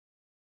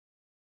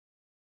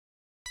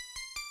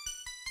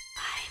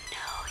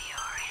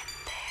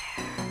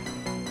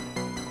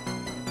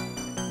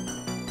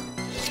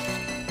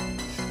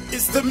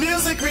It's the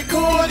music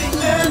recording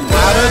network.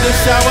 Out of the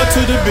shower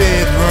to the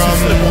bedroom,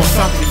 slip on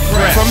something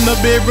fresh. from the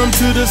bedroom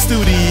to the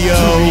studio.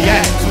 To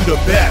react to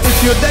the best. If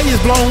your day is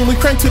blown, we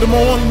crank to the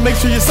morning. Make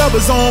sure your sub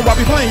is on while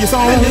we playing your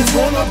song. And it's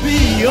gonna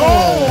be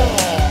on.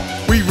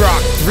 We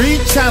rock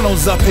 3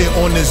 channels up here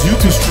on this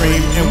YouTube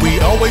stream, and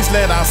we always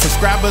let our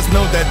subscribers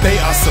know that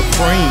they are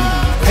supreme.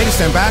 Haters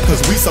stand by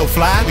cause we so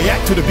fly.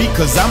 React to the beat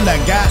cause I'm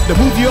that guy to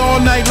move you all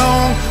night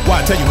long.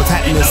 Why I tell you what's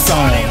happening in this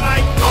song.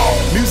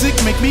 Music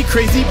make me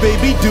crazy,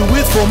 baby, do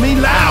it for me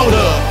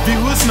louder.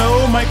 Viewers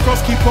know my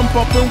cross keep on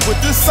pumping with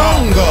this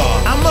song.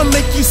 I'ma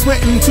make you sweat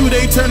until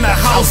they turn the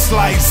house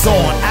lights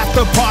on.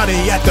 After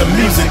party at the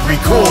Music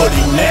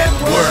Recording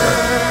Network.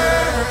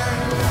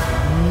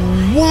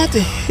 What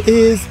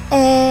is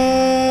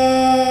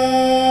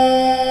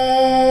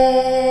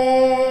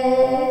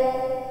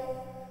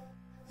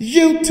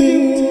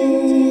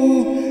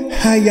YouTube?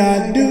 How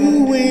y'all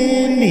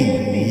doing?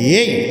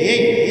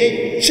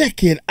 Yeah.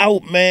 Check it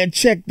out, man.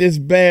 Check this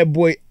bad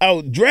boy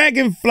out.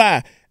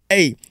 Dragonfly.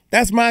 Hey,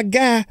 that's my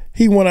guy.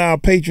 He one of our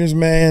patrons,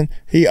 man.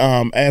 He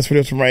asked for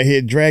this one right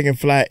here.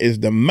 Dragonfly is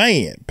the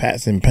man.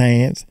 Pats and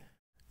pans.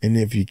 And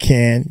if you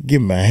can,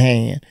 give him a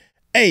hand.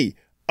 Hey,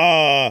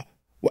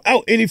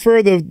 without any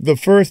further,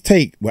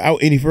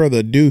 without any further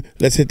ado,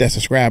 let's hit that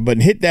subscribe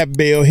button, hit that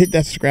bell, hit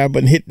that subscribe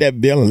button, hit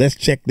that bell, and let's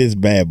check this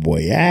bad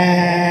boy out.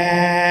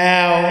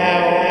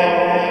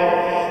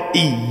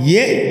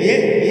 Yeah.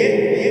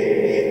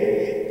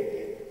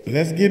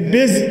 Let's get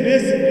busy.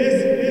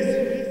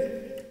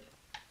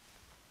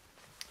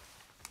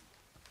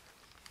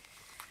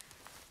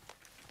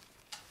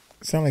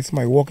 Sound like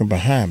somebody walking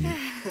behind me.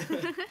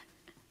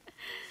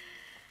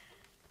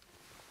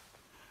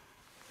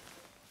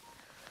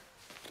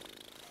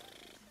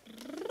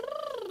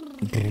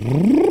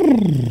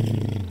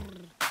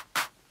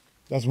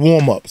 That's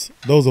warm-ups.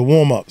 Those are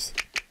warm-ups.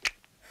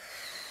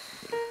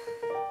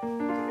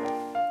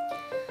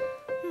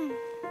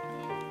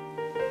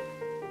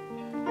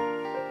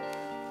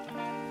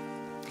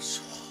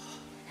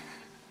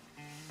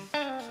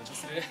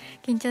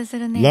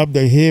 Love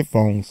the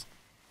headphones.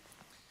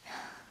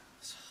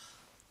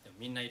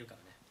 みんないるから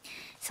ね。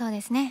そう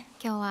ですね。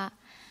今日は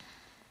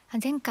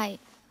前回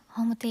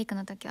ホームテイク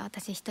の時は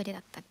私一人だ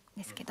ったん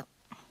ですけど、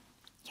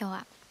今日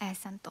は林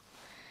さんと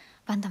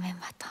バンドメン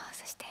バーと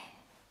そして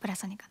プラ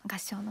ソニカの合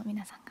唱の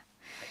皆さんが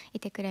い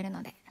てくれる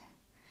ので、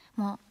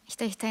もう一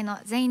人一人の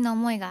全員の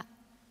思いが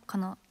こ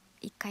の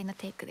1回の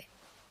テイクで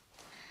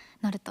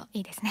乗るとい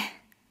いです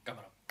ね。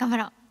頑張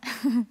ろう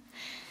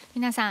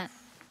皆さん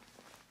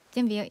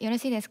準備 よろ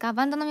しいですか？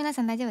バンドの皆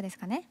さん大丈夫です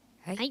かね？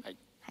はい、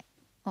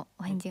お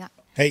返事が。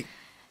はい。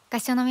合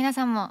唱の皆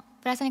さんも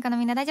プラソニカの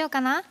みんな大丈夫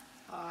かな？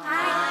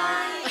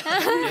は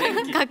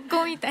い。学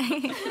校みたい。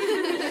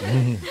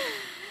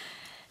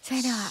そ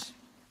れでは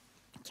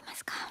行きま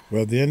すか。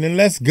Well then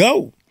let's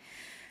go.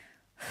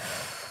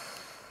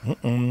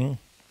 お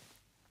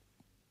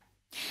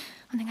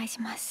願いし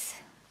ます。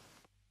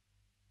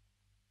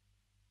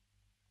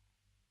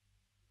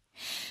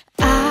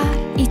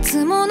い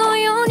つもの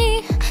よう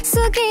に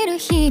過ぎる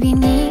日々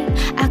に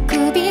あ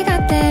くびが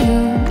出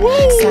る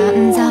さ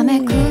んざめ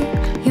く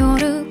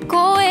夜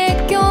声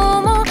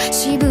今日も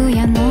渋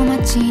谷の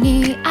街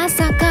に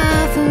朝が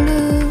降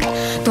る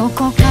ど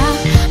こか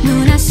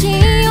虚しい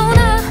よう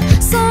な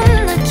そ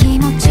んな気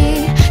持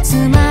ちつ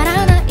ま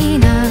らない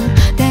な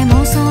で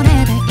もそれ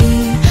で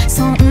いい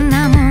そん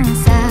なもん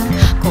さ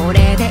こ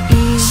れでい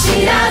い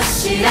知ら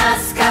ず知ら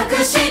ず隠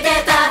し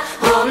てた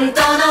本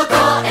当の声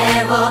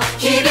を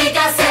響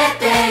かせ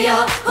て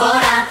よほ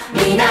ら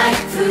見ない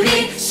ふり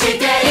してい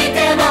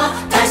ても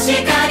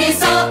確かに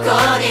そこ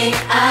に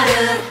ある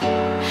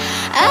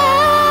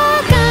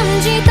感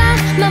じた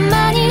ま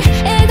まに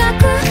描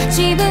く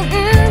自分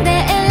で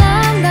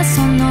選んだ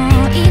その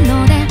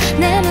色で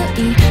眠い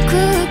空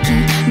気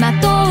ま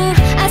とう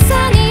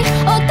朝に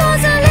訪れ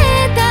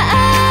た青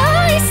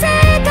い世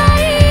界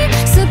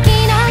好き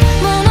な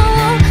ものを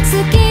好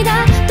きだ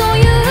と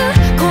いう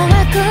怖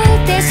く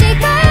て仕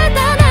方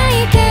ない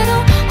けど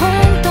本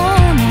当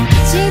の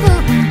自分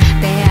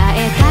出会え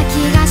た気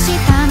がし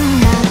たん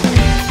だ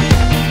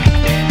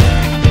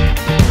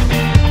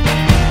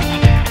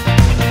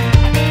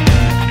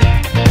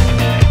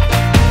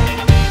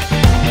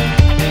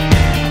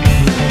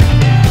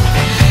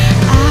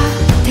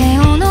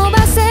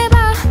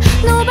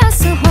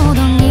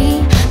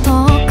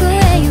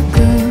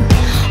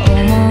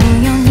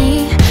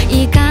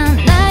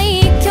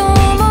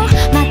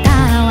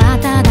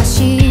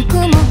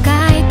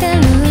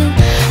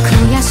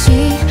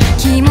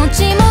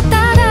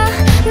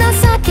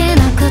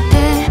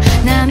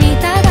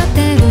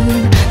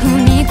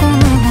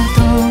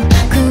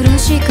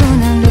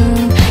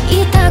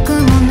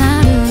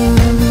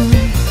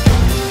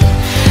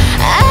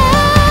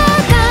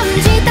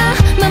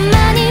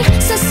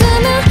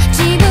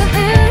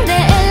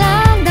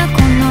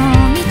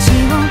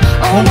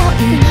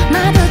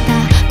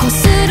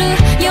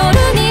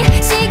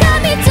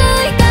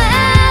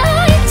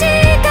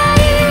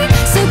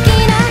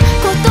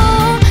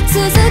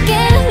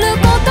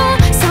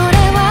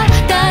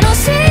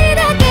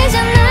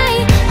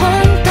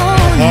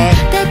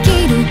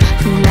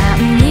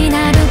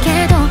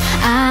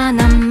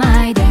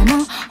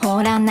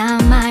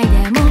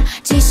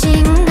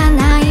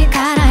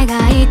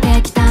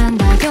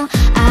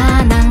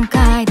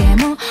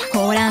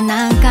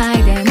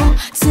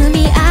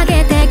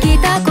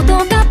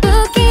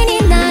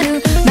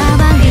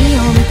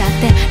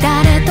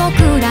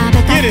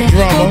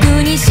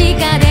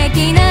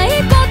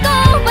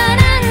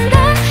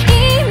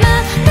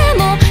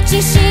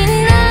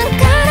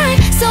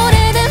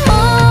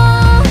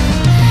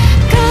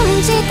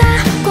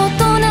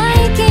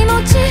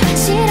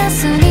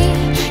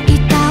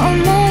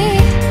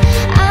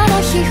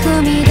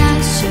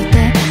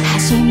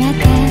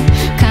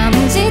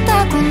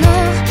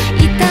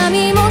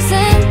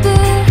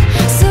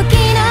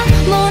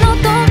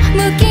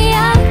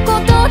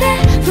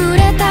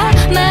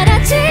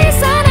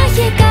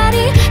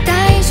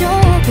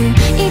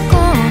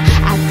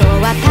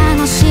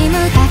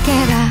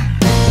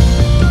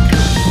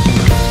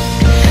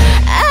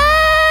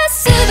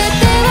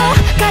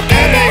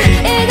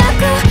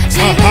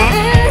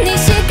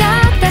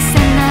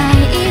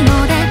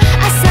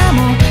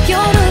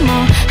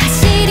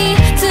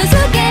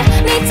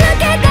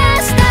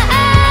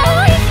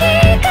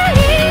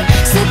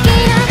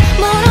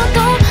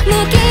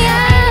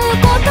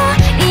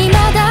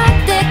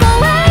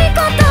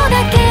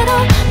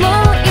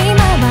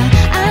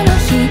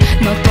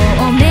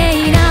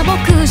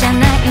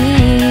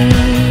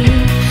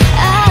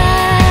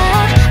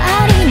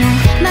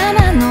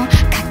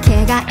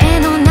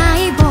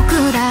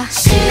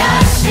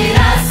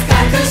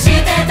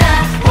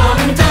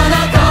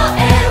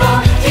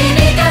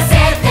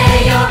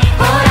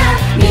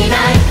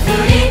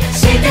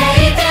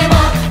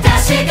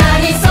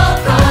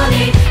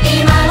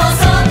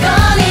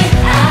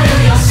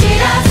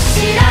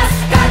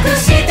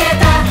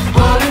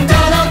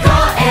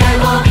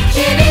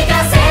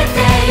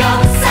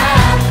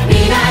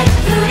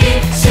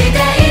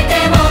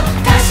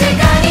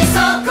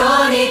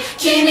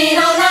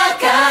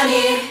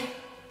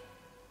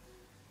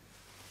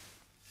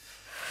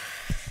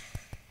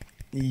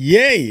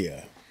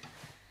Yeah.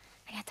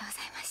 ありがとうご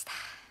ざいました。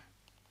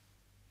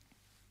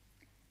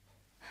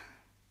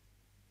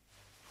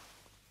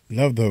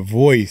 Love the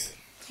voice.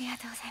 ありが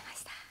とうございま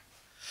した。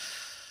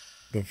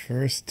 The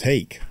first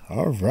take.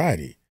 All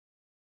righty.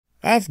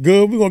 That's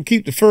good. We're going to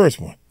keep the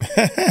first one.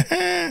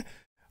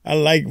 I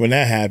like when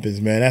that happens,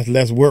 man. That's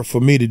less work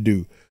for me to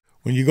do.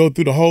 When you go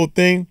through the whole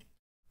thing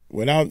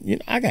without,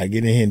 I got to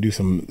get in here and do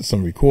some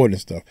recording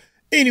stuff.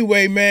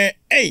 Anyway, man,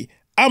 hey,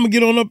 I'm going to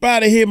get on up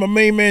out of here. My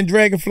main man,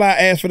 Dragonfly,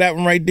 asked for that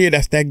one right there.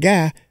 That's that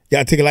guy.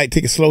 Y'all take it light,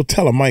 take it slow.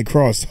 Tell him Mike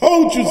Cross.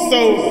 Hold you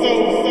so.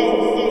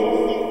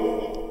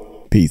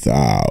 Peace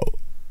out.